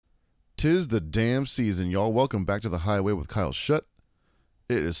'Tis the damn season, y'all. Welcome back to the Highway with Kyle Shutt.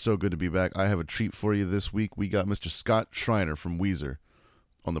 It is so good to be back. I have a treat for you this week. We got Mr. Scott Schreiner from Weezer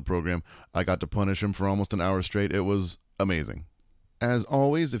on the program. I got to punish him for almost an hour straight. It was amazing. As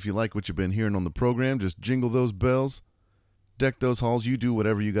always, if you like what you've been hearing on the program, just jingle those bells, deck those halls. You do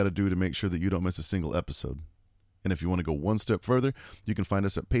whatever you got to do to make sure that you don't miss a single episode. And if you want to go one step further, you can find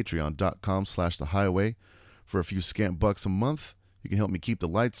us at patreon.com/thehighway. For a few scant bucks a month, you can help me keep the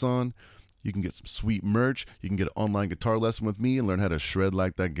lights on. You can get some sweet merch. You can get an online guitar lesson with me and learn how to shred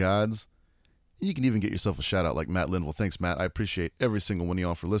like the gods. You can even get yourself a shout out like Matt Linville. Thanks, Matt. I appreciate every single one of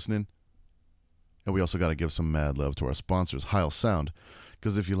y'all for listening. And we also got to give some mad love to our sponsors, Heil Sound.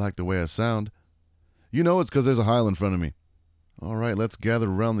 Because if you like the way I sound, you know it's because there's a Heil in front of me. All right, let's gather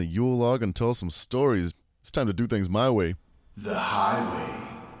around the Yule log and tell some stories. It's time to do things my way. The Highway.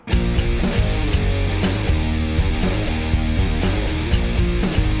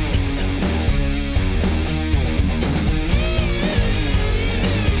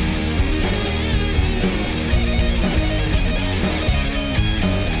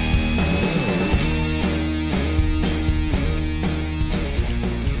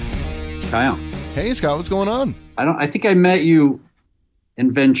 Kyle. Hey, Scott, what's going on? I think I met you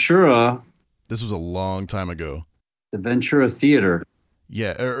in Ventura, This was a long time ago. the Ventura Theater.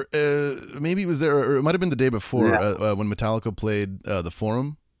 Yeah, maybe it was there, or it might have been the day before when Metallica played the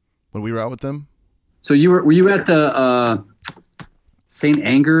Forum, when we were out with them. So were you at the St.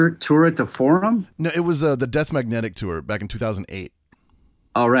 Anger tour at the Forum? No, it was the Death Magnetic tour back in 2008.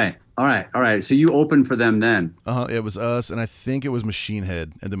 All right. So you opened for them then. It was us, and I think it was Machine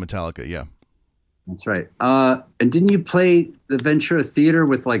Head and the Metallica. Yeah. That's right. And didn't you play the Ventura Theater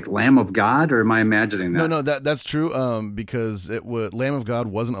with like Lamb of God, or am I imagining that? No, that's true. Because Lamb of God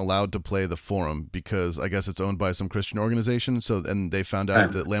wasn't allowed to play the Forum because I guess it's owned by some Christian organization. So and they found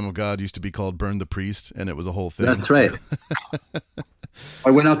out that Lamb of God used to be called Burn the Priest, and it was a whole thing. That's right.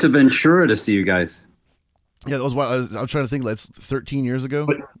 I went out to Ventura to see you guys. Yeah, that was why I'm trying to think. That's 13 years ago.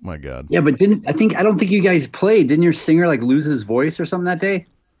 My God. Yeah, but I don't think you guys played. Didn't your singer like lose his voice or something that day?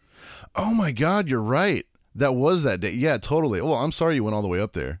 Oh my God, you're right. That was that day. Yeah, totally. Well, I'm sorry you went all the way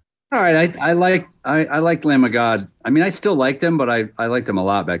up there. All right, I liked Lamb of God. I mean, I still liked them, but I liked them a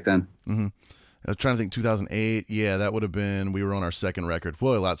lot back then. Mm-hmm. I was trying to think. 2008. Yeah, that would have been. We were on our second record.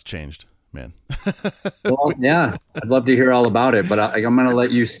 Boy, a lot's changed, man. Well, yeah, I'd love to hear all about it, but I'm going to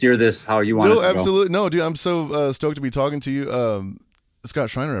let you steer this how you want it to go. No, absolutely. No, dude, I'm so stoked to be talking to you.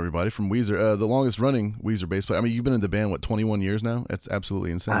 Scott Schreiner, everybody, from Weezer, the longest running Weezer bass player. I mean, you've been in the band, 21 years now? That's absolutely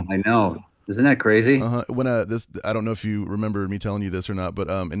insane. I know. Isn't that crazy? When I don't know if you remember me telling you this or not, but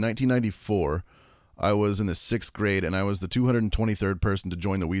in 1994, I was in the 6th grade, and I was the 223rd person to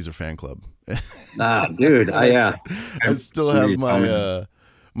join the Weezer fan club. Dude, yeah. I still have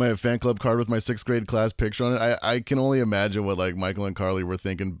my fan club card with my 6th grade class picture on it. I can only imagine what like Michael and Carly were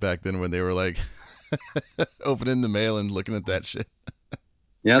thinking back then when they were like opening the mail and looking at that shit.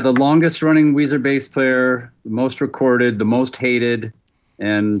 Yeah, the longest running Weezer bass player, the most recorded, the most hated,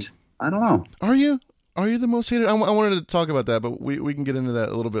 and I don't know. Are you the most hated? I wanted to talk about that, but we can get into that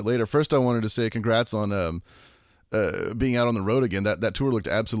a little bit later. First, I wanted to say congrats on being out on the road again. That tour looked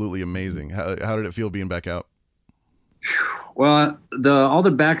absolutely amazing. How did it feel being back out? Well, all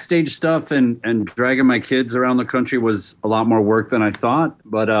the backstage stuff and dragging my kids around the country was a lot more work than I thought,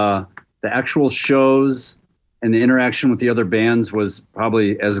 but the actual shows and the interaction with the other bands was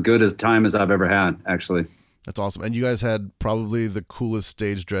probably as good as time as I've ever had, actually. That's awesome. And you guys had probably the coolest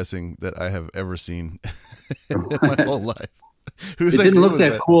stage dressing that I have ever seen in my whole life. It didn't look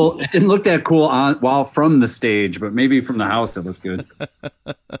that cool. It didn't look that cool while from the stage, but maybe from the house it looked good.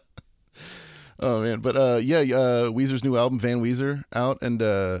 Oh man, but Weezer's new album, Van Weezer, out, and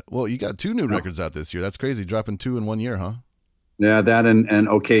well, you got 2 new records out this year. That's crazy, dropping 2 in 1 year, huh? Yeah, that and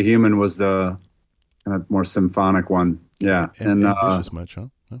OK Human was the kind of more symphonic one. Yeah, and ambitious much, huh?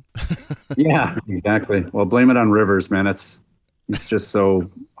 Yeah, exactly. Well, blame it on Rivers, man. He's just so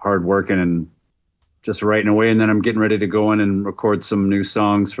hard working and just writing away. And then I'm getting ready to go in and record some new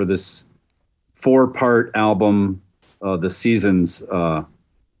songs for this 4-part album, the Seasons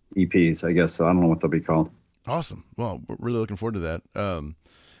EPs, I guess. So I don't know what they'll be called. Awesome. Well, we're really looking forward to that.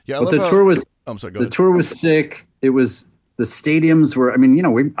 Tour was. I'm sorry. Go ahead. The tour was sick. It was. The stadiums were. I mean,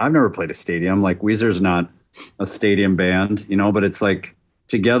 I've never played a stadium. Like Weezer's not a stadium band, but it's like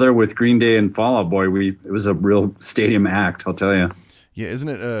together with Green Day and Fall Out Boy, it was a real stadium act. I'll tell you. Yeah, isn't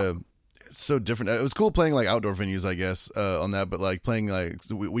it? It's so different. It was cool playing like outdoor venues, I guess, on that. But like playing like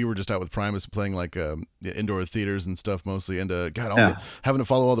we were just out with Primus playing like indoor theaters and stuff mostly. And having to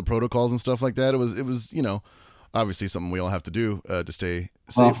follow all the protocols and stuff like that. It was obviously something we all have to do to stay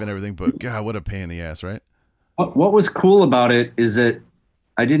safe and everything. But God, what a pain in the ass, right? What was cool about it is that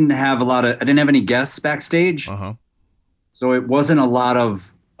I didn't have any guests backstage. So it wasn't a lot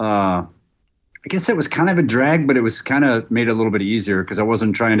of, I guess it was kind of a drag, but it was kind of made it a little bit easier because I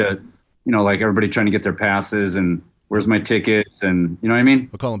wasn't trying to, like everybody trying to get their passes and where's my tickets and you know what I mean?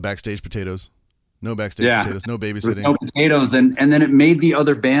 We'll call them backstage potatoes. No backstage potatoes, no babysitting. No potatoes. And then it made the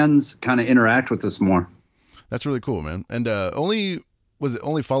other bands kind of interact with us more. That's really cool, man. And only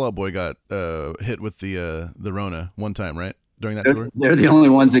Fall Out Boy got hit with the Rona one time, right? During that tour? They're the only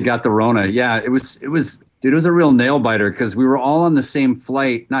ones that got the Rona. Yeah, it was a real nail biter because we were all on the same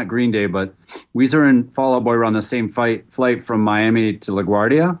flight, not Green Day, but Weezer and Fall Out Boy were on the same flight from Miami to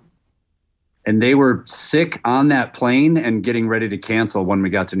LaGuardia. And they were sick on that plane and getting ready to cancel when we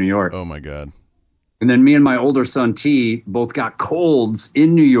got to New York. Oh my God. And then me and my older son T both got colds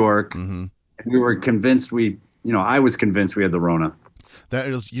in New York. And we were convinced I was convinced we had the Rona. That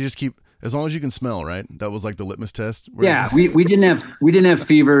is, you just keep, as long as you can smell, right? That was like the litmus test. Yeah, we didn't have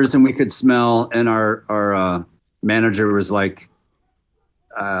fevers and we could smell. And our manager was like,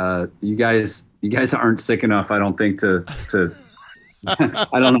 "You guys aren't sick enough, I don't think to."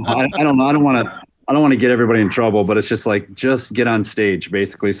 I don't know. I don't want to get everybody in trouble, but it's just like just get on stage,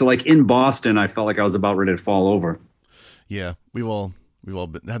 basically. So like in Boston, I felt like I was about ready to fall over. Yeah, we've all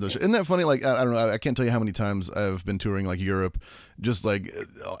had those. Isn't that funny? Like I don't know. I can't tell you how many times I've been touring like Europe, just like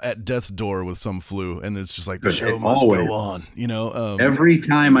at death's door with some flu, and it's just like the show must go on. Every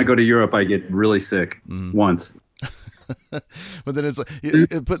time I go to Europe, I get really sick once. But then it's like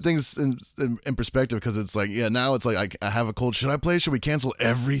it put things in perspective because it's like now it's like I have a cold. Should I play? Should we cancel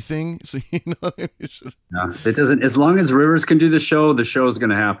everything? So No, it doesn't. As long as Rivers can do the show is going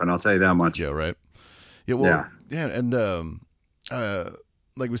to happen. I'll tell you that much. Yeah, right. Yeah, well, yeah, and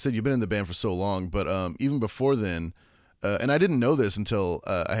like we said, you've been in the band for so long, but even before then, and I didn't know this until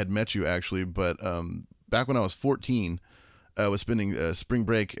I had met you actually, but back when I was 14, I was spending spring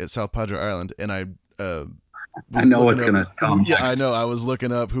break at South Padre Island, and I know what's going to come. Yeah, I know. I was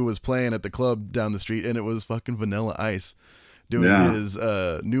looking up who was playing at the club down the street, and it was fucking Vanilla Ice doing his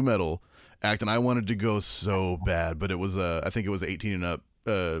new metal act, and I wanted to go so bad, but it was I think it was 18 and up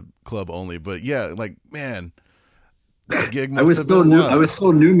club only. But yeah, like man, that gig must have been wild. I was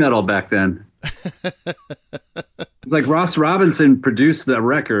so new metal back then. It's like Ross Robinson produced the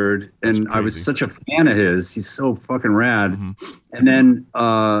record, and I was such a fan of his. He's so fucking rad. And then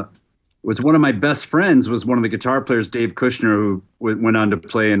was one of my best friends was one of the guitar players, Dave Kushner, who went on to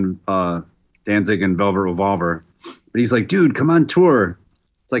play in Danzig and Velvet Revolver. But he's like, dude, come on tour.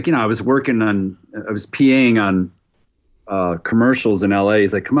 It's like, I was PAing on commercials in LA.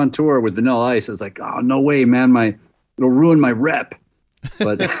 He's like, come on tour with Vanilla Ice. I was like, oh, no way, man. It'll ruin my rep.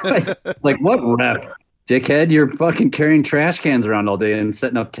 But it's like, what rep? Dickhead, you're fucking carrying trash cans around all day and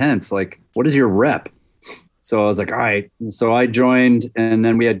setting up tents. Like, what is your rep? So I was like, all right. So I joined, and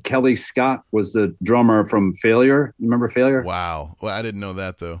then we had Kelly Scott was the drummer from Failure. Remember Failure? Wow. Well, I didn't know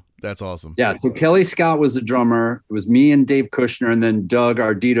that, though. That's awesome. Yeah. So Kelly Scott was the drummer. It was me and Dave Kushner, and then Doug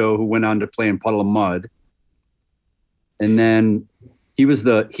Ardito, who went on to play in Puddle of Mud. And then he was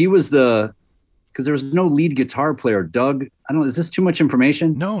the because there was no lead guitar player. Doug, I don't know, is this too much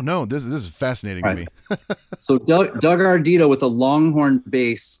information? No, this is fascinating to me. So Doug Ardito with a Longhorn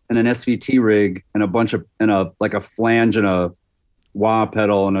bass and an SVT rig and a flange and a wah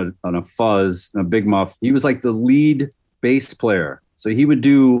pedal and a fuzz and a big muff. He was like the lead bass player. So he would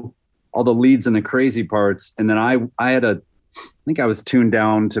do all the leads and the crazy parts. And then I think I was tuned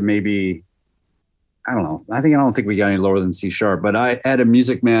down to maybe, I don't know. I don't think we got any lower than C sharp, but I had a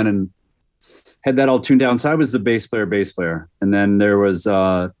Music Man and had that all tuned down. So I was the bass player. And then there was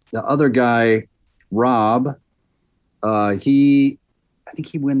the other guy, Rob. I think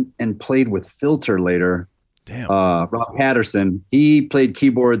he went and played with Filter later. Damn. Rob Patterson. He played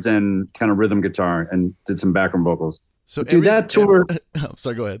keyboards and kind of rhythm guitar and did some background vocals. So that tour.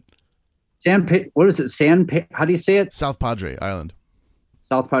 Sorry, go ahead. What is it? How do you say it? South Padre Island.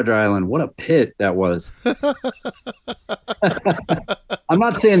 South Padre Island. What a pit that was. I'm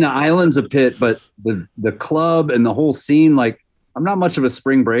not saying the island's a pit, but the club and the whole scene, like, I'm not much of a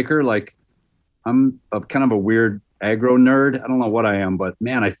spring breaker. Like, I'm kind of a weird aggro nerd. I don't know what I am, but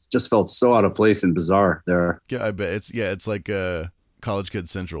man, I just felt so out of place and bizarre there. Yeah, I bet it's like College Kid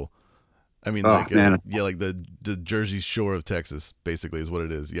Central. I mean, like the Jersey Shore of Texas, basically, is what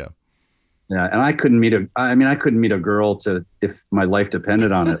it is. Yeah. Yeah, and I couldn't meet a girl if my life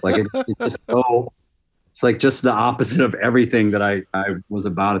depended on it. Like it's just so, it's like just the opposite of everything that I was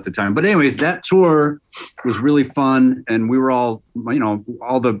about at the time. But anyways, that tour was really fun, and we were all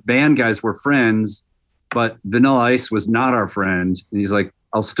the band guys were friends, but Vanilla Ice was not our friend. And he's like,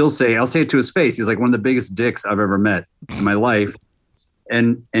 I'll say it to his face. He's like one of the biggest dicks I've ever met in my life.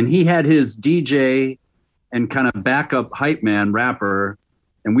 And he had his DJ and kind of backup hype man rapper.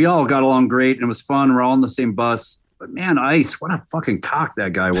 And we all got along great and it was fun. We're all on the same bus. But man, Ice, what a fucking cock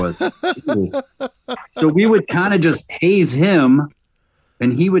that guy was. So we would kind of just haze him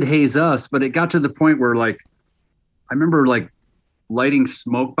and he would haze us. But it got to the point where like, I remember like lighting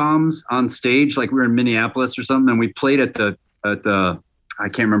smoke bombs on stage. Like we were in Minneapolis or something. And we played at the, I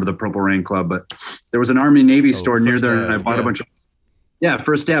can't remember the Purple Rain Club, but there was an Army Navy store near there. And I bought a bunch of,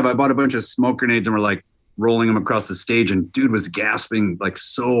 First Dab. I bought a bunch of smoke grenades and we're like rolling them across the stage. And dude was gasping like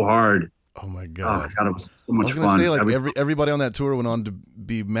so hard. Oh my God. Oh God, it was so much I was gonna fun. say, like everybody on that tour went on to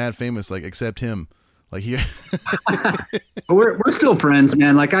be mad famous, like except him. Like here, we're still friends,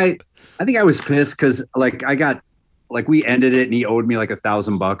 man. Like I think I was pissed because like I got like we ended it and he owed me like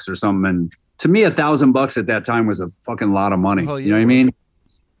 $1,000 or something. And to me, $1,000 at that time was a fucking lot of money. Oh, yeah, you know what I mean?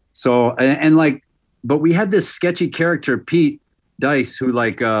 So and like, but we had this sketchy character, Pete Dice, who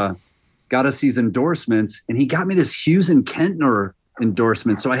like got us these endorsements, and he got me this Hughes and Kentner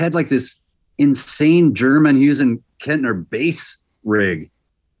endorsement. So I had like this insane German Hughes and Kentner bass rig,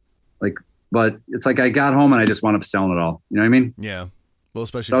 like. But it's like I got home and I just wound up selling it all. You know what I mean? Yeah. Well,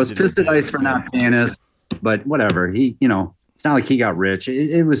 especially. So I was pissed at Ice for not paying us, but whatever. He, you know, it's not like he got rich.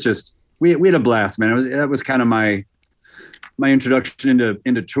 It was just we had a blast, man. That was kind of my introduction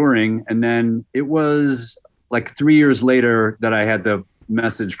into touring, and then it was like 3 years later that I had the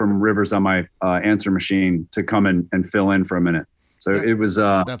message from Rivers on my answer machine to come and fill in for a minute. So it was.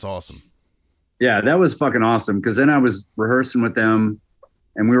 That's awesome. Yeah, that was fucking awesome because then I was rehearsing with them.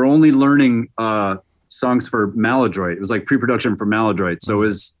 And we were only learning songs for Maladroit. It was like pre-production for Maladroit. So it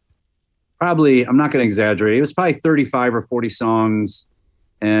was probably, I'm not going to exaggerate, it was probably 35 or 40 songs.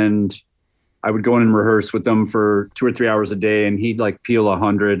 And I would go in and rehearse with them for 2 or 3 hours a day. And he'd like peel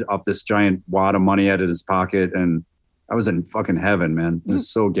 100 off this giant wad of money out of his pocket. And I was in fucking heaven, man. It was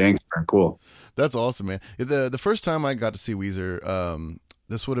so gangster and cool. That's awesome, man. The first time I got to see Weezer,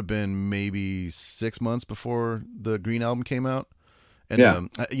 this would have been maybe 6 months before the Green album came out. And,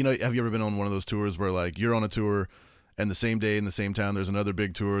 you know, have you ever been on one of those tours where like you're on a tour and the same day in the same town, there's another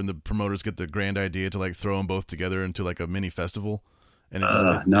big tour and the promoters get the grand idea to like throw them both together into like a mini festival and it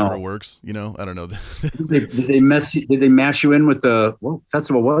just never works. You know, I don't know. Did they mash you in with what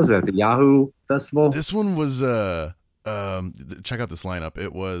festival was that? The Yahoo festival? This one was, check out this lineup.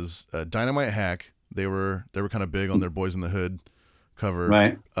 It was Dynamite Hack. They were kind of big on their Boys in the Hood cover.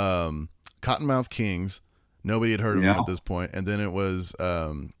 Right. Cottonmouth Kings. Nobody had heard of them at this point. And then it was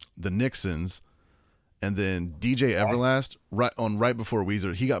the Nixons. And then DJ Everlast, right before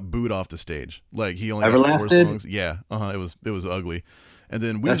Weezer, he got booed off the stage. Like he only got 4 songs. Yeah, it was ugly. And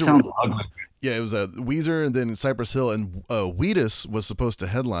then Weezer, that sounds ugly. Yeah, it was Weezer and then Cypress Hill. And Wheatus was supposed to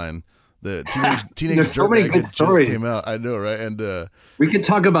headline. The teenage There's so many good stories came out. I know, right? And we can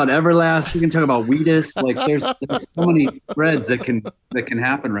talk about Everlast. We can talk about Wheatus. Like there's so many threads that can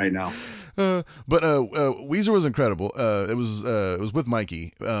happen right now. But Weezer was incredible. It was with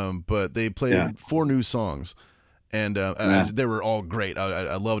Mikey. But they played 4 new songs, and they were all great.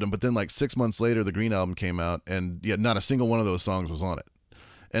 I loved them. But then like 6 months later, the Green album came out, and not a single one of those songs was on it.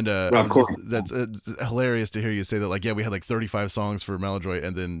 And of course. That's hilarious to hear you say that. Like, we had like 35 songs for Maladroit,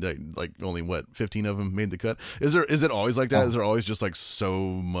 and then like only 15 of them made the cut. Is it always like that? Is there always just like so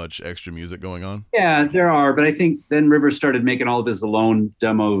much extra music going on? Yeah, there are. But I think then Rivers started making all of his alone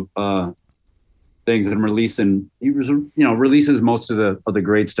demo things and releasing. He was releases most of the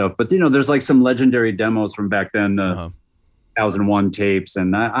great stuff. But there's like some legendary demos from back then, 2001 tapes,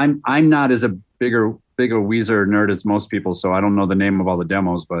 and I'm not as a big a Weezer nerd as most people, so I don't know the name of all the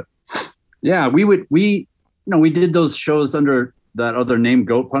demos, but yeah, we did those shows under that other name,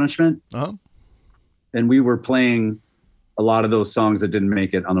 Goat Punishment, and we were playing a lot of those songs that didn't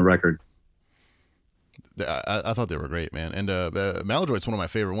make it on the record. I thought they were great, man, and Maladroit's one of my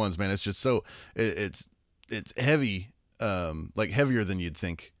favorite ones, man. It's just so it's heavy, like heavier than you'd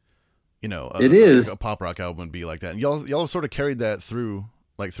think. It is a pop rock album would be like that, and y'all sort of carried that through,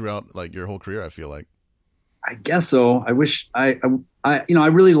 like throughout like your whole career. I feel like. I guess so. I wish I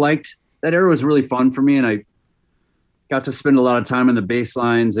really liked that era. Was really fun for me, and I got to spend a lot of time in the bass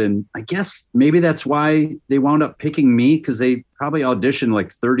lines. And I guess maybe that's why they wound up picking me, because they probably auditioned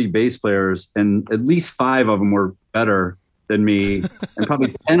like 30 bass players, and at least 5 of them were better than me, and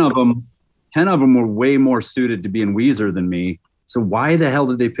probably 10 of them were way more suited to be in Weezer than me. So why the hell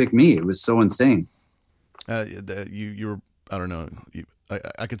did they pick me? It was so insane. You were, I don't know.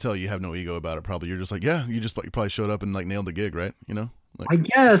 I could tell you have no ego about it. Probably you're just like, you probably showed up and like nailed the gig, right? Like, I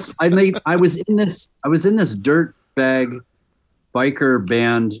guess I was in this dirt bag biker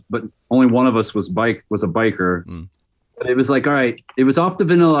band, but only one of us was a biker. Mm. But it was like, all right, it was off the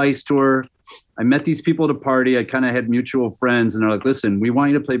Vanilla Ice tour. I met these people at a party. I kind of had mutual friends, and they're like, listen, we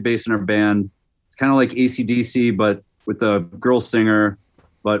want you to play bass in our band. It's kind of like AC/DC, but with a girl singer.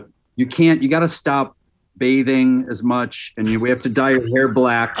 But you got to stop bathing as much, and we have to dye your hair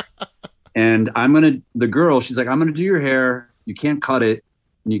black. And the girl, she's like, I'm going to do your hair. You can't cut it,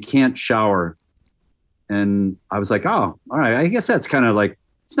 and you can't shower. And I was like, oh, all right. I guess that's kind of like,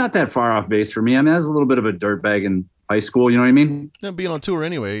 it's not that far off base for me. I mean, I was a little bit of a dirtbag in high school. You know what I mean? Yeah, being on tour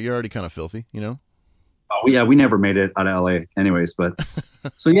anyway, you're already kind of filthy, you know? Oh, yeah. We never made it out of LA anyways. But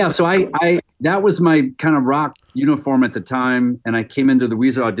so, yeah. So I that was my kind of rock uniform at the time. And I came into the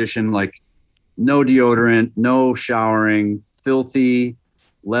Weezer audition, like no deodorant, no showering, filthy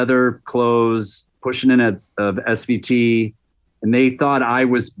leather clothes, pushing in a SVT. And they thought I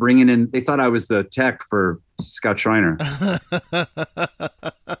was the tech for Scott Schreiner.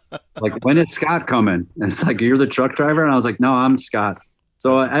 Like, when is Scott coming? And it's like, you're the truck driver? And I was like, no, I'm Scott.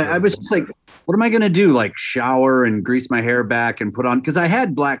 So I was just like, what am I going to do? Like, shower and grease my hair back and put on, because I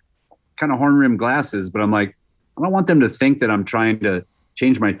had black kind of horn rim glasses, but I'm like, I don't want them to think that I'm trying to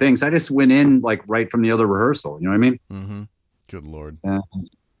change my things. I just went in like right from the other rehearsal. You know what I mean? Mm-hmm. Good Lord. Yeah.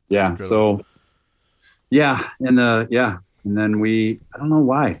 Incredible. So, yeah. And And then I don't know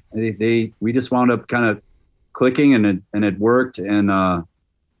why we just wound up kind of clicking, and it worked, and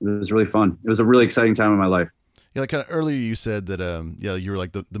it was really fun. It was a really exciting time in my life. Yeah, like kind of earlier you said that you were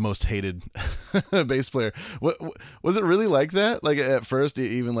like the most hated bass player. What was it really like that? Like at first,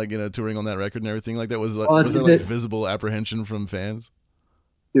 even like touring on that record and everything like that, was there like visible apprehension from fans?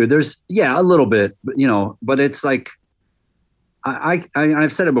 Dude, there's a little bit, but but it's like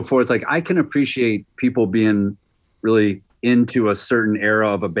I've said it before. It's like I can appreciate people being really into a certain era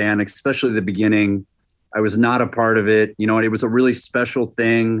of a band, especially the beginning. I was not a part of it. It was a really special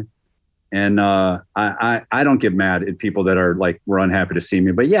thing. And I don't get mad at people that are like, were unhappy to see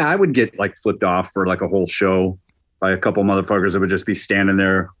me. But yeah, I would get like flipped off for like a whole show by a couple motherfuckers that would just be standing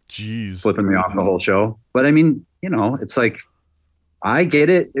there flipping me off the whole show. But I mean, it's like, I get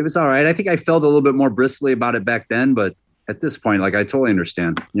it. It was all right. I think I felt a little bit more bristly about it back then. But at this point, like, I totally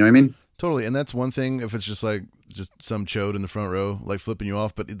understand. You know what I mean? Totally. And that's one thing if it's just some chode in the front row, like flipping you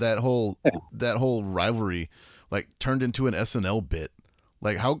off. But that whole rivalry like turned into an SNL bit.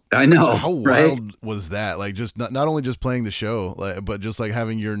 Like how wild was that? Like just not only just playing the show, like, but just like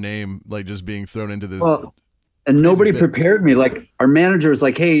having your name, like just being thrown into this. Well, and nobody prepared me. Like our manager was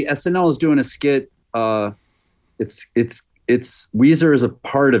like, hey, SNL is doing a skit. It's Weezer is a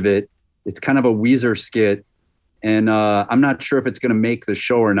part of it. It's kind of a Weezer skit. And I'm not sure if it's going to make the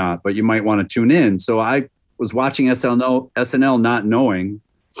show or not, but you might want to tune in. So I was watching SNL not knowing,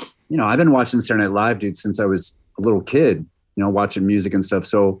 I've been watching Saturday Night Live, dude, since I was a little kid, watching music and stuff.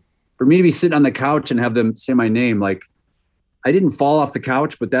 So for me to be sitting on the couch and have them say my name, like I didn't fall off the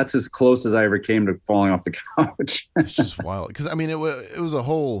couch, but that's as close as I ever came to falling off the couch. It's just wild. Because I mean, it was a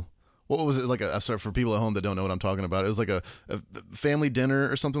whole, what was it like? Sorry, for people at home that don't know what I'm talking about. It was like a family dinner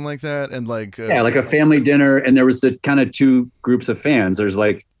or something like that, and like like a family dinner, and there was the kind of two groups of fans. There's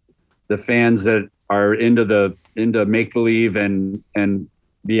like the fans that are into make believe and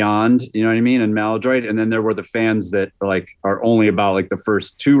beyond, you know what I mean, and Maladroit, and then there were the fans that are only about like the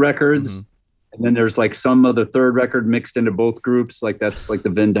first two records, and then there's like some of the third record mixed into both groups. Like that's like the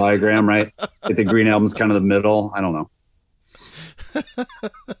Venn diagram, right? Like the Green Album's kind of the middle. I don't know.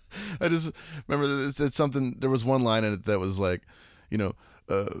 I just remember it's something. There was one line in it that was like,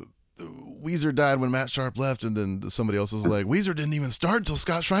 Weezer died when Matt Sharp left, and then somebody else was like, Weezer didn't even start until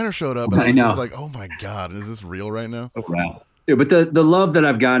Scott Schreiner showed up. And I was like, oh my god, is this real right now? Oh, wow. Yeah, but the love that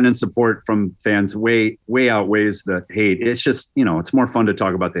I've gotten and support from fans way outweighs the hate. It's just it's more fun to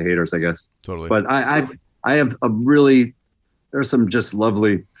talk about the haters, I guess. Totally. But I have there's some just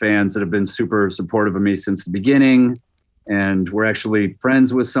lovely fans that have been super supportive of me since the beginning. And we're actually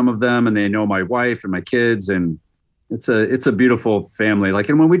friends with some of them, and they know my wife and my kids, and it's a beautiful family. Like,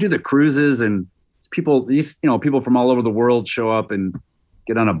 and when we do the cruises, and people from all over the world show up and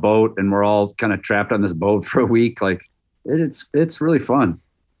get on a boat, and we're all kind of trapped on this boat for a week. Like, it's really fun.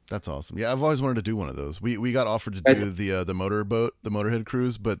 That's awesome. Yeah, I've always wanted to do one of those. We got offered to do the motorboat, the Motorhead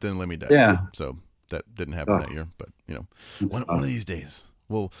cruise, but then Lemmy died. Yeah. So that didn't happen that year. But one of these days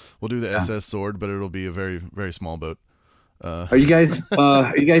we'll do the SS Sword, but it'll be a very, very small boat. Are you guys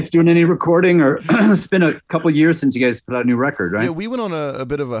doing any recording? Or it's been a couple years since you guys put out a new record, right? Yeah, we went on a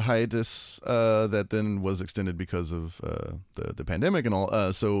bit of a hiatus that then was extended because of the pandemic and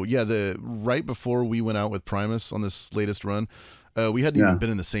all. So yeah, right before we went out with Primus on this latest run, We hadn't even been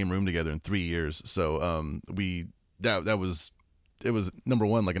in the same room together in 3 years, so that was number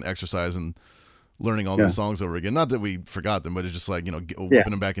one, like an exercise in learning all these songs over again. Not that we forgot them, but it's just like, whipping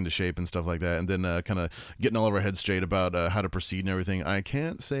them back into shape and stuff like that. And then kind of getting all of our heads straight about how to proceed and everything. I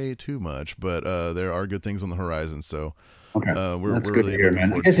can't say too much, but there are good things on the horizon. So we're That's really good to hear,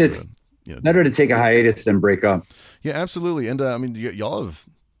 man. I guess it's to, better to take a hiatus than break up. Yeah, absolutely. And I mean, y'all have,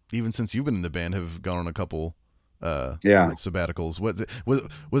 even since you've been in the band, have gone on a couple sabbaticals.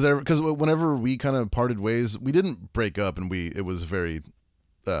 Was there, because whenever we kind of parted ways, we didn't break up, and it was very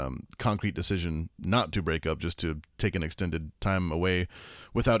concrete decision not to break up, just to take an extended time away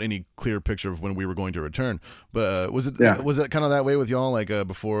without any clear picture of when we were going to return. But was it kind of that way with y'all, like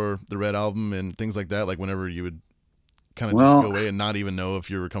before the Red album and things like that, like whenever you would kind of just go away and not even know if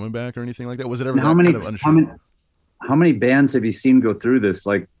you were coming back or anything like that? Was it ever kind of unsure? How many bands have you seen go through this?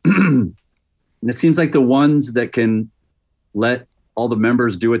 Like, and it seems like the ones that can let all the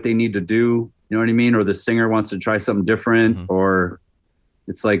members do what they need to do, you know what I mean? Or the singer wants to try something different, or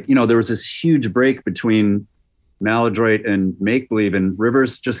it's like, there was this huge break between Maladroit and Make Believe, and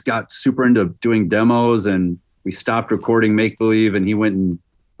Rivers just got super into doing demos, and we stopped recording Make Believe, and he went and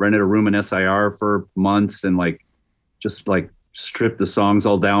rented a room in SIR for months and just stripped the songs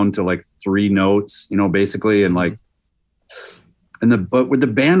all down to like 3 notes, basically. And but with the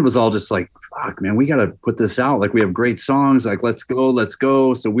band was all just like, fuck, man, we got to put this out. Like, we have great songs. Like, let's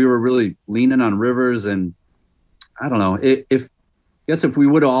go. So we were really leaning on Rivers, and I don't know, if we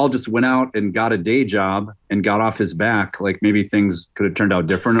would have all just went out and got a day job and got off his back, like maybe things could have turned out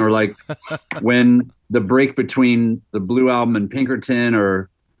different. Or like when the break between the Blue album and Pinkerton, or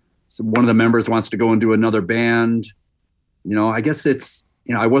one of the members wants to go and do another band, I guess it's,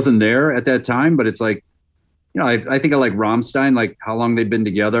 I wasn't there at that time, but it's like, I think I like Rammstein, like how long they've been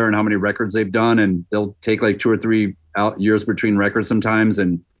together and how many records they've done. And they'll take like 2 or 3 years between records sometimes.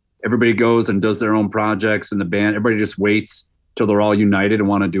 And everybody goes and does their own projects, and the band, everybody just waits till they're all united and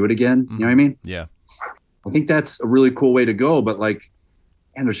want to do it again. You know what I mean? Yeah. I think that's a really cool way to go. But like,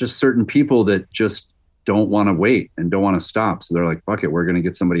 and there's just certain people that just don't want to wait and don't want to stop. So they're like, fuck it, we're going to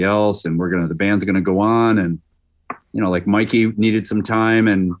get somebody else, and the band's going to go on. And, like Mikey needed some time,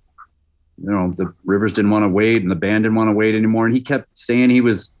 and, the Rivers didn't want to wait, and the band didn't want to wait anymore. And he kept saying he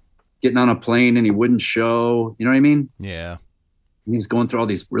was getting on a plane and he wouldn't show, you know what I mean? Yeah. He was going through all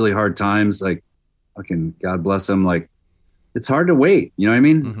these really hard times. Like, fucking God bless him. Like, it's hard to wait. You know what I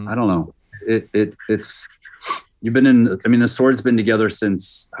mean? I don't know. It's, you've been the Sword's been together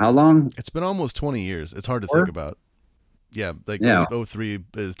since how long? It's been almost 20 years. It's hard to think about. Yeah. Like 03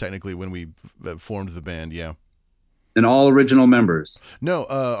 is technically when we formed the band. Yeah. And all original members. No,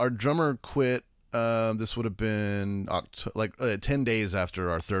 our drummer quit. This would have been 10 days after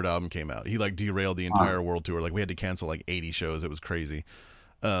our 3rd album came out. He derailed the entire world tour. Like, we had to cancel 80 shows. It was crazy.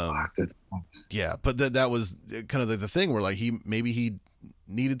 Yeah, but that was kind of the thing where he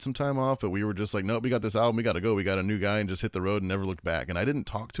needed some time off, but we were just like, nope, we got this album, we got to go, we got a new guy, and just hit the road and never looked back. And I didn't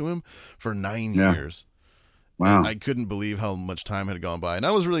talk to him for 9 years. Wow. And I couldn't believe how much time had gone by, and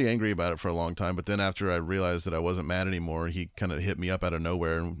I was really angry about it for a long time. But then after I realized that I wasn't mad anymore, he kind of hit me up out of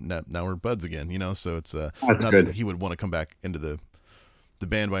nowhere, and now we're buds again. So it's not good. That he would want to come back into the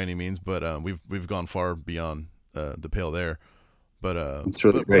band by any means, but we've gone far beyond the pale there. But it's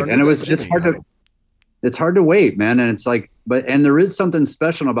really great, and it's hard to wait, man. And it's like, and there is something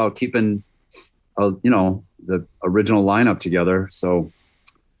special about keeping, the original lineup together. So,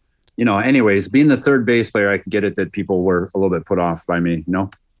 anyways, being the 3rd bass player, I can get it that people were a little bit put off by me.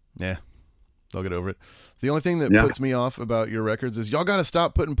 Yeah, I'll get over it. The only thing that puts me off about your records is y'all got to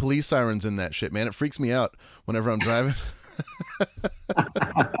stop putting police sirens in that shit, man. It freaks me out whenever I'm driving.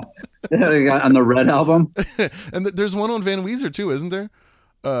 On the Red album, and there's one on Van Weezer too, isn't there?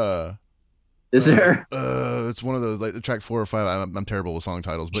 Is there? It's one of those, like the track 4 or 5. I'm terrible with song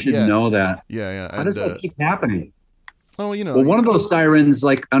titles, but you should know that. Yeah. How does that keep happening? Oh, Well, one of those sirens,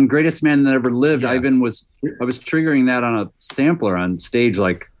 like on Greatest Man That Ever Lived, I was triggering that on a sampler on stage,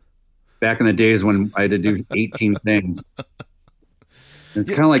 like back in the days when I had to do 18 things. It's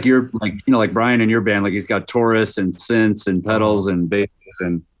kind of like like Brian in your band, like he's got Taurus and synths and pedals and basses,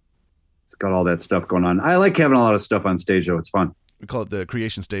 and it's got all that stuff going on. I like having a lot of stuff on stage, though. It's fun. We call it the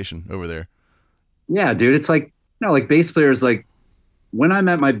Creation Station over there. Yeah, dude. It's like, like bass players, like when I'm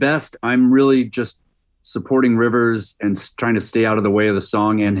at my best, I'm really just supporting Rivers and trying to stay out of the way of the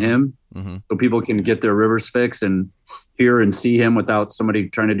song and him, so people can get their Rivers fix and hear and see him without somebody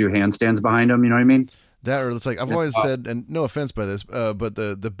trying to do handstands behind him. You know what I mean? That, or it's like I've always said, and no offense by this, but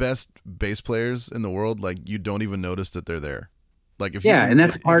the best bass players in the world, like, you don't even notice that they're there. Like, if and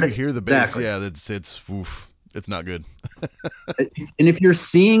that's part if you hear the bass, exactly. it's oof. It's not good. And if you're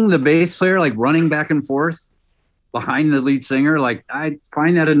seeing the bass player like running back and forth behind the lead singer, like I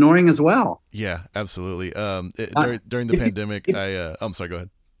find that annoying as well. Yeah, absolutely. During the pandemic, I'm sorry, go ahead.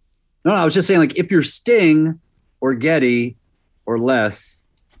 No, I was just saying, like, if you're Sting or Geddy or Les,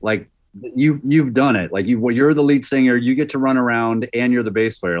 like you've done it. Like you're the lead singer, you get to run around and you're the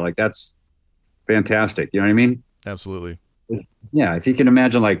bass player. Like that's fantastic. You know what I mean? Absolutely. Yeah. If you can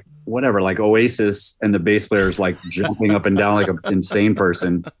imagine like whatever, like Oasis and the bass player is like jumping up and down like an insane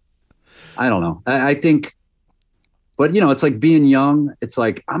person. I don't know. I think, but it's like being young. It's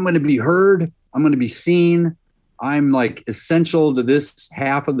like, I'm going to be heard. I'm going to be seen. I'm like essential to this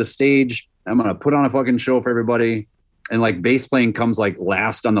half of the stage. I'm going to put on a fucking show for everybody. And like bass playing comes like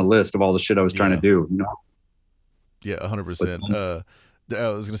last on the list of all the shit I was trying to do, Yeah, 100%. I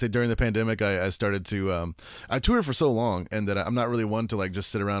was going to say during the pandemic, I started to, I toured for so long and that I'm not really one to like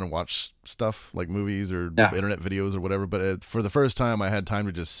just sit around and watch stuff like movies or internet videos or whatever. But for the first time I had time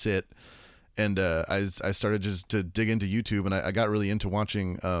to just sit and I started just to dig into YouTube and I got really into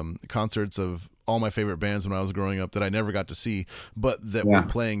watching concerts of all my favorite bands when I was growing up that I never got to see, but that were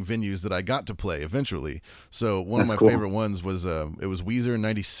playing venues that I got to play eventually. So one of my favorite ones was, it was Weezer in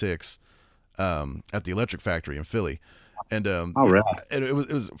 96 at the Electric Factory in Philly. And it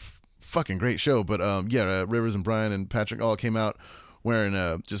was a fucking great show. But Rivers and Brian and Patrick all came out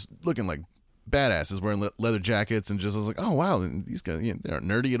wearing just looking like badasses, wearing leather jackets, and just I was like, oh wow, these guys they aren't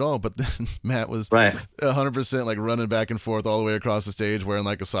nerdy at all. But then Matt was 100% like running back and forth all the way across the stage wearing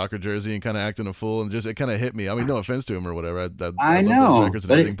like a soccer jersey and kind of acting a fool, and just it kind of hit me. I mean, no offense to him or whatever. I love those records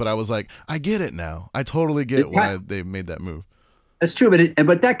and everything, but I was like, I get it now. I totally get why they made that move. That's true,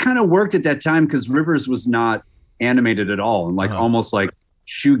 but that kind of worked at that time because Rivers was not animated at all and like almost like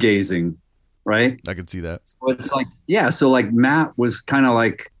shoegazing, right? I could see that. So it's like so like Matt was kind of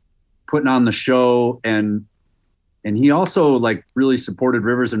like putting on the show and he also like really supported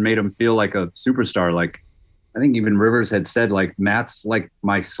Rivers and made him feel like a superstar. Like I think even Rivers had said like Matt's like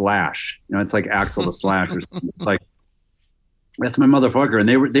my Slash, it's like Axl the Slash or something. It's like that's my motherfucker. And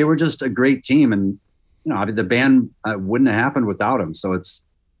they were just a great team, and the band wouldn't have happened without him. So it's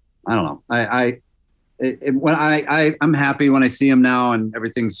I don't know. I'm happy when I see him now and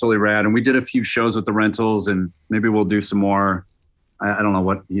everything's totally rad. And we did a few shows with the Rentals and maybe we'll do some more. I don't know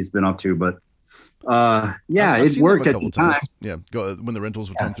what he's been up to, but it worked at the time. Yeah. When the Rentals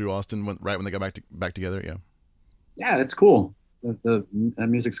would come through Austin, right when they got back together. Yeah. Yeah. It's cool. The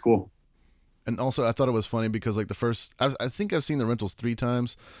music's cool. And also I thought it was funny because like I think I've seen the Rentals 3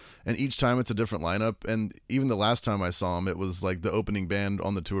 times and each time it's a different lineup. And even the last time I saw him, it was like the opening band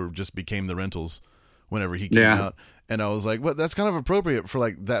on the tour just became the Rentals whenever he came out. And I was like, well, that's kind of appropriate for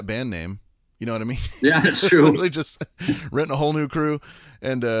like that band name. You know what I mean? Yeah, it's true. Literally just renting a whole new crew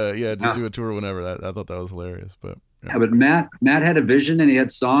and do a tour whenever. I thought that was hilarious. But but Matt had a vision and he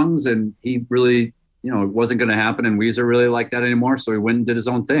had songs and he really, it wasn't going to happen. And Weezer really liked that anymore. So he went and did his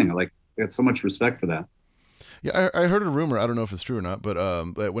own thing. Like I got so much respect for that. Yeah, I heard a rumor. I don't know if it's true or not, but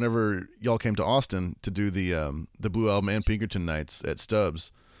whenever y'all came to Austin to do the Blue Album and Pinkerton nights at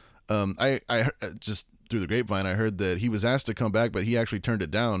Stubbs, I just through the grapevine, I heard that he was asked to come back, but he actually turned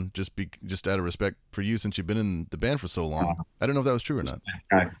it down just out of respect for you since you've been in the band for so long. I don't know if that was true or not.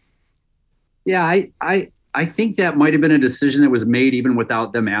 Yeah, I think that might have been a decision that was made even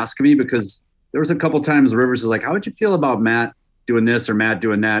without them asking me, because there was a couple times Rivers was like, how would you feel about Matt doing this or Matt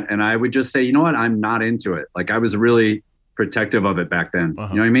doing that? And I would just say, you know what? I'm not into it. Like I was really protective of it back then. You know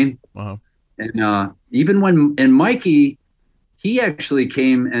what I mean? And even when Mikey, he actually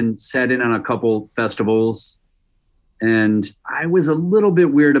came and sat in on a couple festivals, and I was a little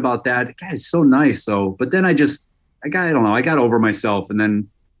bit weird about that. The guy's so nice. But then I don't know. I got over myself, and then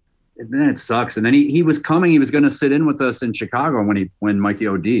it sucks. And then he was coming. He was going to sit in with us in Chicago when Mikey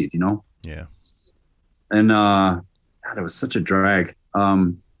OD'd. Yeah. And God, it was such a drag.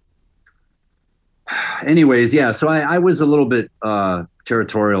 Anyways, yeah. So I was a little bit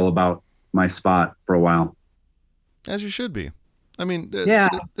territorial about my spot for a while. As you should be. I mean,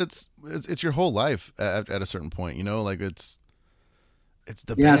 it's your whole life at a certain point, like it's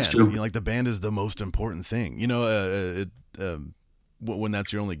the band. It's true. Like the band is the most important thing, when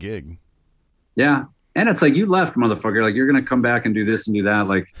that's your only gig. Yeah. And it's like, you left, motherfucker. Like, you're going to come back and do this and do that.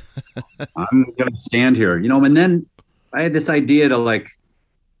 Like, I'm going to stand here, and then I had this idea to like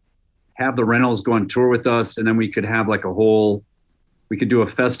have the Rentals go on tour with us. And then we could have like we could do a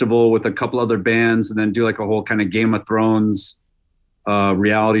festival with a couple other bands and then do like a whole kind of Game of Thrones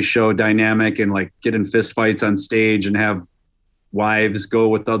reality show dynamic and like get in fist fights on stage and have wives go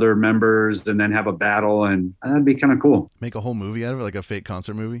with other members and then have a battle, and that'd be kind of cool. Make a whole movie out of it, like a fake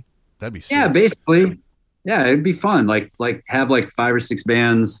concert movie. That'd be sick. Yeah, basically. Yeah, it'd be fun. Like have like 5 or 6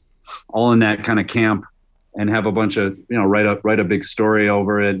 bands all in that kind of camp, and have a bunch of write a big story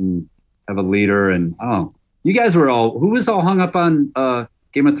over it, and have a leader. And oh, you guys were all who was all hung up on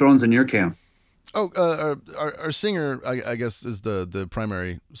Game of Thrones in your camp? Oh, our singer, I guess, is the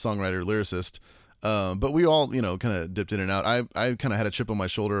primary songwriter lyricist. But we all, kind of dipped in and out. I kind of had a chip on my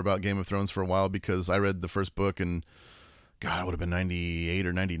shoulder about Game of Thrones for a while because I read the first book and God, it would have been 98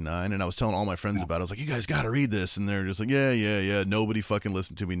 or 99. And I was telling all my friends about it. I was like, you guys got to read this. And they're just like, yeah. Nobody fucking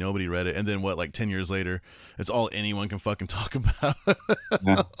listened to me. Nobody read it. And then like 10 years later, it's all anyone can fucking talk about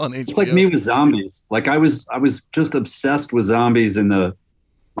on HBO. It's like me with zombies. Like I was just obsessed with zombies my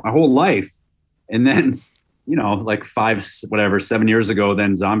whole life. And then, like 7 years ago,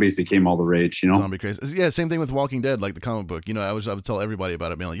 then zombies became all the rage, Zombie craze. Yeah, same thing with Walking Dead, like the comic book. I would tell everybody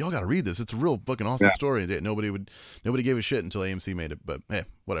about it, being like, y'all got to read this. It's a real fucking awesome story. Nobody gave a shit until AMC made it, but hey,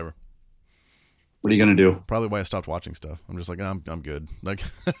 whatever. What are you going to do? Probably why I stopped watching stuff. I'm just like, I'm good. Like,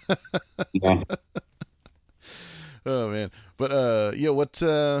 yeah. Oh man. But what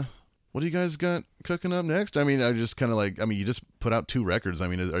do you guys got cooking up next? I mean, you just put out 2 records. I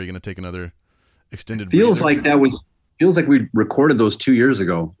mean, are you going to take another extended feels like we recorded those 2 years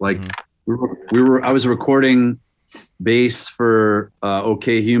ago. Like I was recording bass for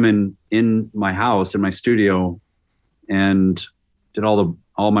OK Human in my house, in my studio, and did all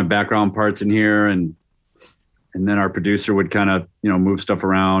my background parts in here, and then our producer would kind of move stuff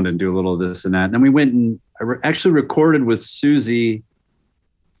around and do a little of this and that. And then we went and actually recorded with Susie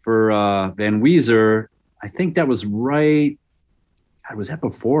for Van Weezer. I think that was right. Was that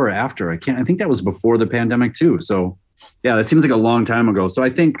before or after? I think that was before the pandemic too. So yeah, that seems like a long time ago. So I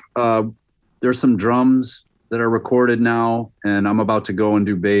think there's some drums that are recorded now, and I'm about to go and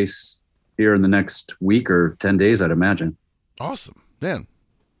do bass here in the next week or 10 days, I'd imagine. Awesome, man.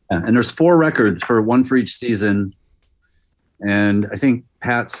 Yeah, and there's 4 records, one for each season. And I think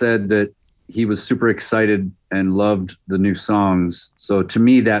Pat said that he was super excited and loved the new songs. So to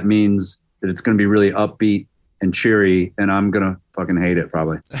me, that means that it's going to be really upbeat and cheery, and I'm gonna fucking hate it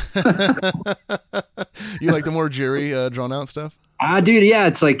probably. You like the more Jerry drawn out stuff? Dude, yeah.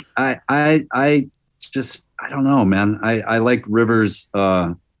 It's like I don't know, man. I like Rivers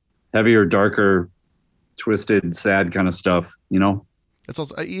heavier, darker, twisted, sad kind of stuff. It's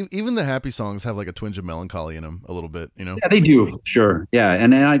also even the happy songs have like a twinge of melancholy in them a little bit. Yeah, they do, sure. Yeah,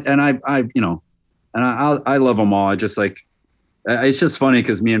 and I love them all. I just like. It's just funny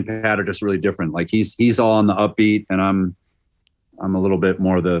because me and Pat are just really different. Like he's all on the upbeat, and I'm a little bit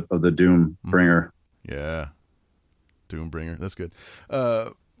more of the doom bringer. Yeah, doom bringer. That's good.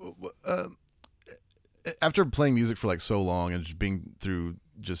 After playing music for like so long and just being through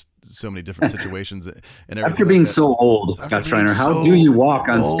just so many different situations and everything. After being so old, Scott Schreiner, how do you walk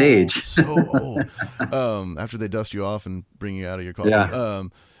on stage? So old. After they dust you off and bring you out of your coffin. Yeah.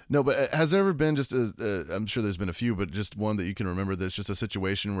 No, but has there ever been just I'm sure there's been a few, but just one that you can remember that's just a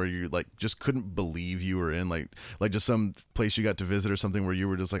situation where you like just couldn't believe you were in, like just some place you got to visit or something where you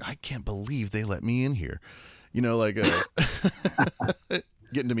were just like, I can't believe they let me in here, like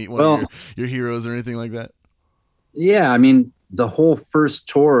getting to meet one of your heroes or anything like that. Yeah, I mean, the whole first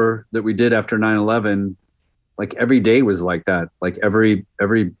tour that we did after 9/11, like every day was like that. Like every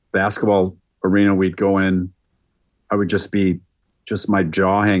basketball arena we'd go in, I would just be my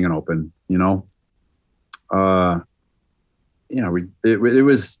jaw hanging open, it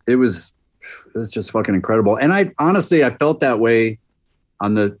was just fucking incredible. And I honestly felt that way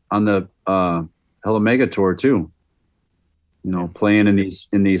on the Hell Omega tour too, playing in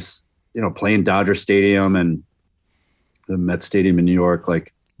these, playing Dodger Stadium and the Met Stadium in New York.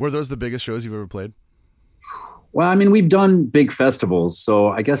 Like, were those the biggest shows you've ever played? Well, I mean, we've done big festivals, so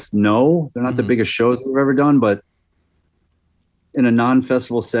I guess no, they're not the biggest shows we've ever done, but in a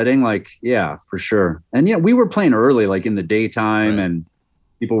non-festival setting, like, yeah, for sure. And yeah, we were playing early, like in the daytime, right, and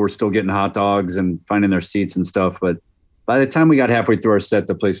people were still getting hot dogs and finding their seats and stuff. But by the time we got halfway through our set,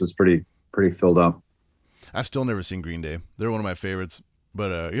 the place was pretty filled up. I've still never seen Green Day. They're one of my favorites,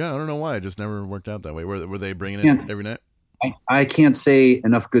 but yeah, I don't know why. It just never worked out that way. Were they bringing it every night? I can't say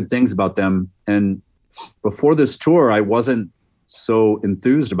enough good things about them. And before this tour, I wasn't so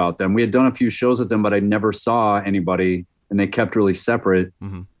enthused about them. We had done a few shows with them, but I never saw anybody. And they kept really separate.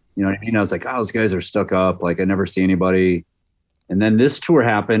 Mm-hmm. You know what I mean? I was like, oh, those guys are stuck up. Like, I never see anybody. And then this tour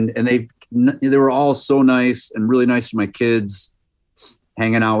happened, and they were all so nice and really nice to my kids,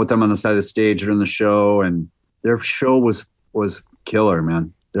 hanging out with them on the side of the stage during the show. And their show was killer,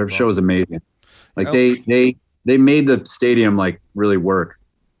 man. Their show was amazing. Like they made the stadium like really work.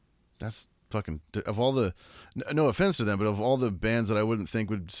 That's fucking of all the, no offense to them, but of all the bands that I wouldn't think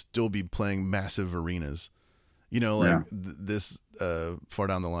would still be playing massive arenas, you know, like this far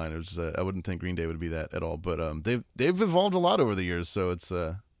down the line, it was I wouldn't think Green Day would be that at all. But they've evolved a lot over the years, so it's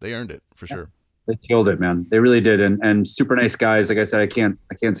they earned it for sure. They killed it, man. They really did, and super nice guys. Like I said, I can't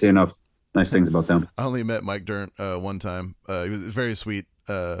say enough nice things about them. I only met Mike Dirnt one time. He was a very sweet,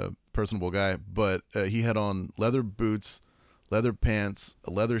 personable guy, but he had on leather boots, leather pants,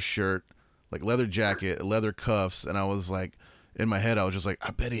 a leather shirt, like leather jacket, leather cuffs, and I was like, in my head, I was just like,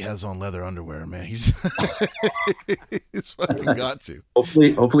 I bet he has on leather underwear, man. He's he's fucking got to.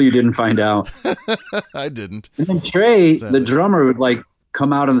 Hopefully you didn't find out. I didn't. And then Trey, the drummer, would like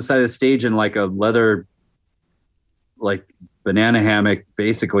come out on the side of the stage in like a leather, like banana hammock,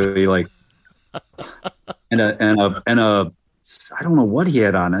 basically, like, and a I don't know what he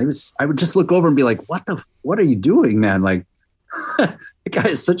had on. I would just look over and be like, what are you doing, man? Like, the guy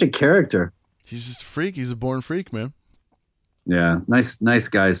is such a character. He's just a freak. He's a born freak, man. Yeah. Nice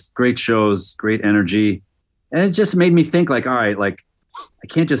guys. Great shows, great energy. And it just made me think like, all right, like I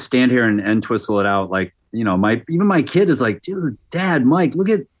can't just stand here and twistle it out. Like, you know, even my kid is like, dude, Dad, Mike, look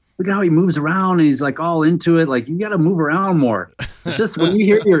at how he moves around and he's like all into it. Like, you got to move around more. It's just when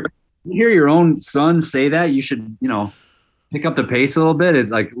you hear your own son say that, you should, you know, pick up the pace a little bit.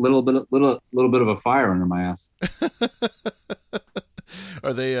 It's like little bit of a fire under my ass.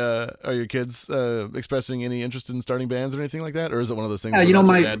 Are your kids expressing any interest in starting bands or anything like that, or is it one of those things? Yeah, you know,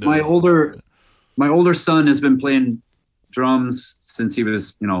 my older son has been playing drums since he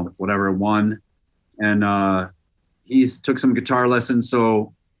was, you know, whatever, 1, and he's took some guitar lessons,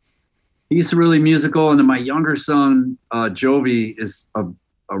 so he's really musical. And then my younger son, Jovi, is a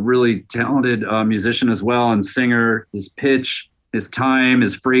really talented musician as well, and singer. His pitch, his time,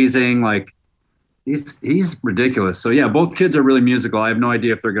 his phrasing, like he's ridiculous. So yeah, both kids are really musical. I have no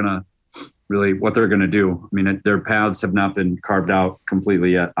idea if they're gonna what they're gonna do. I mean, their paths have not been carved out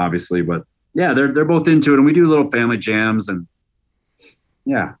completely yet, obviously, but yeah, they're both into it, and we do little family jams, and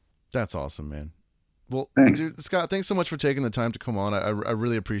yeah. That's awesome, man. Well, thanks. Dude, Scott, thanks so much for taking the time to come on. I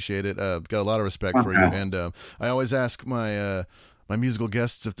really appreciate it. Got a lot of respect for you, and I always ask my my musical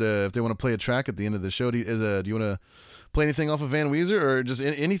guests if they want to play a track at the end of the show. Do you want to play anything off of Van Weezer, or just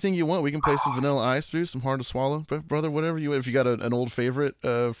anything you want? We can play some Vanilla Ice, dude, some Hard to Swallow, brother, whatever you. If you got an old favorite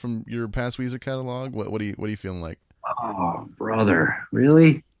from your past Weezer catalog, what are you feeling like? Oh, brother,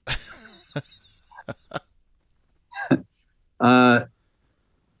 really?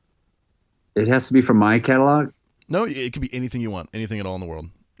 It has to be from my catalog? No, it could be anything you want, anything at all in the world.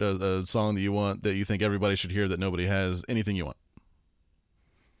 A song that you want, that you think everybody should hear that nobody has, anything you want.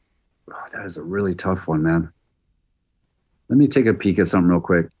 Oh, that is a really tough one, man. Let me take a peek at something real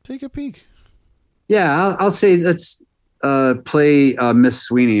quick. Take a peek. Yeah, I'll say let's play Miss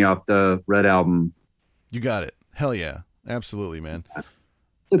Sweeney off the Red album. You got it. Hell yeah. Absolutely, man.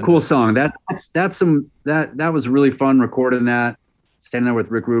 It's a cool song. That was really fun recording that. Standing there with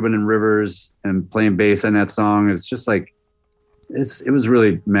Rick Rubin and Rivers and playing bass on that song. It's just like, it was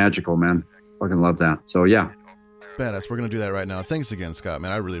really magical, man. Fucking love that. So yeah. Badass. We're going to do that right now. Thanks again, Scott,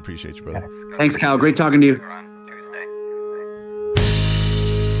 man. I really appreciate you, brother. Thanks, Kyle. Great talking to you.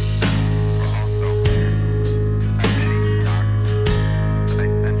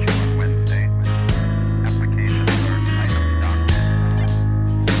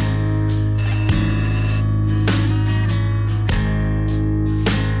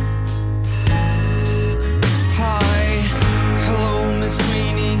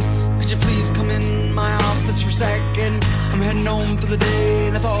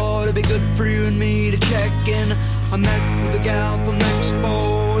 I met with a gal from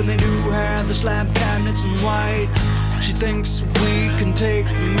Expo, and they do have the slab cabinets in white. She thinks we can take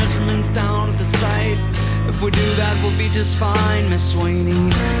measurements down at the site. If we do that, we'll be just fine, Miss Sweeney.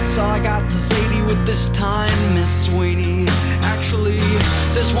 That's all I got to say to you at this time, Miss Sweeney. Actually,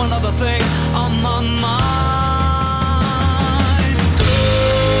 there's one other thing on my mind.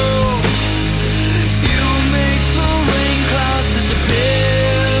 Oh, you make the rain clouds disappear.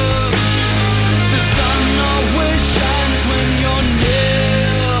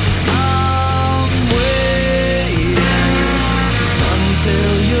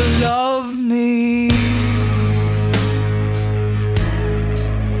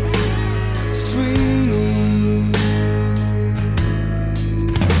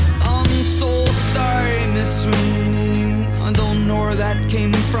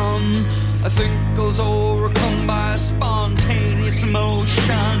 I think I was overcome by a spontaneous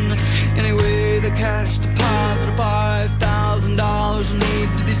emotion. Anyway, the cash deposit of $5,000 will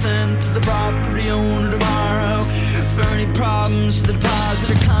need to be sent to the property owner tomorrow. If there are any problems with the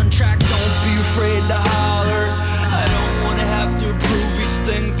deposit or contract, don't be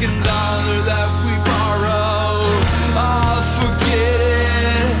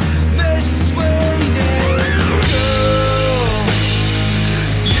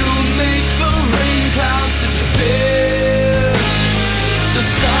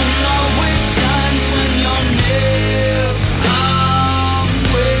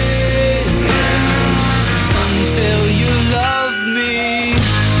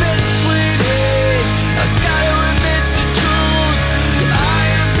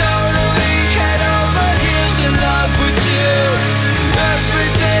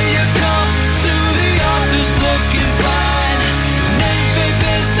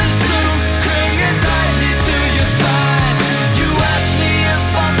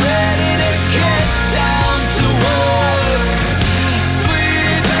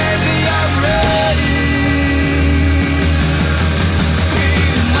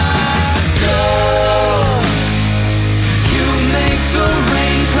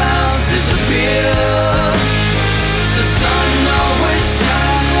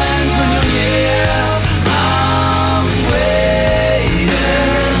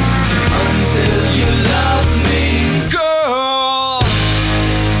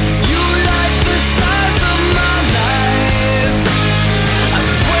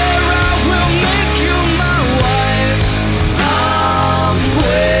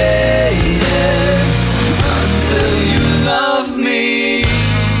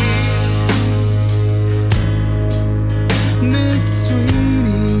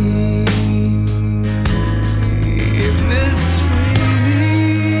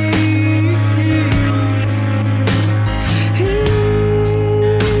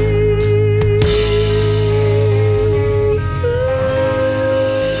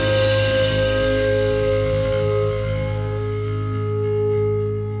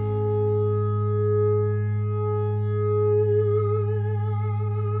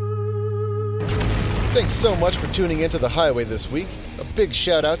Thanks so much for tuning into The Highway this week. A big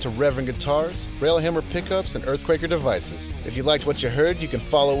shout out to Reverend Guitars, Railhammer Pickups, and Earthquaker Devices. If you liked what you heard, you can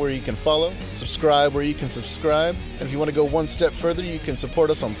follow where you can follow, subscribe where you can subscribe, and if you want to go one step further, you can support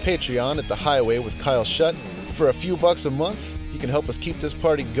us on Patreon at The Highway with Kyle Shutt. For a few bucks a month, you can help us keep this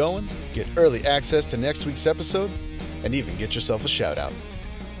party going, get early access to next week's episode, and even get yourself a shout out.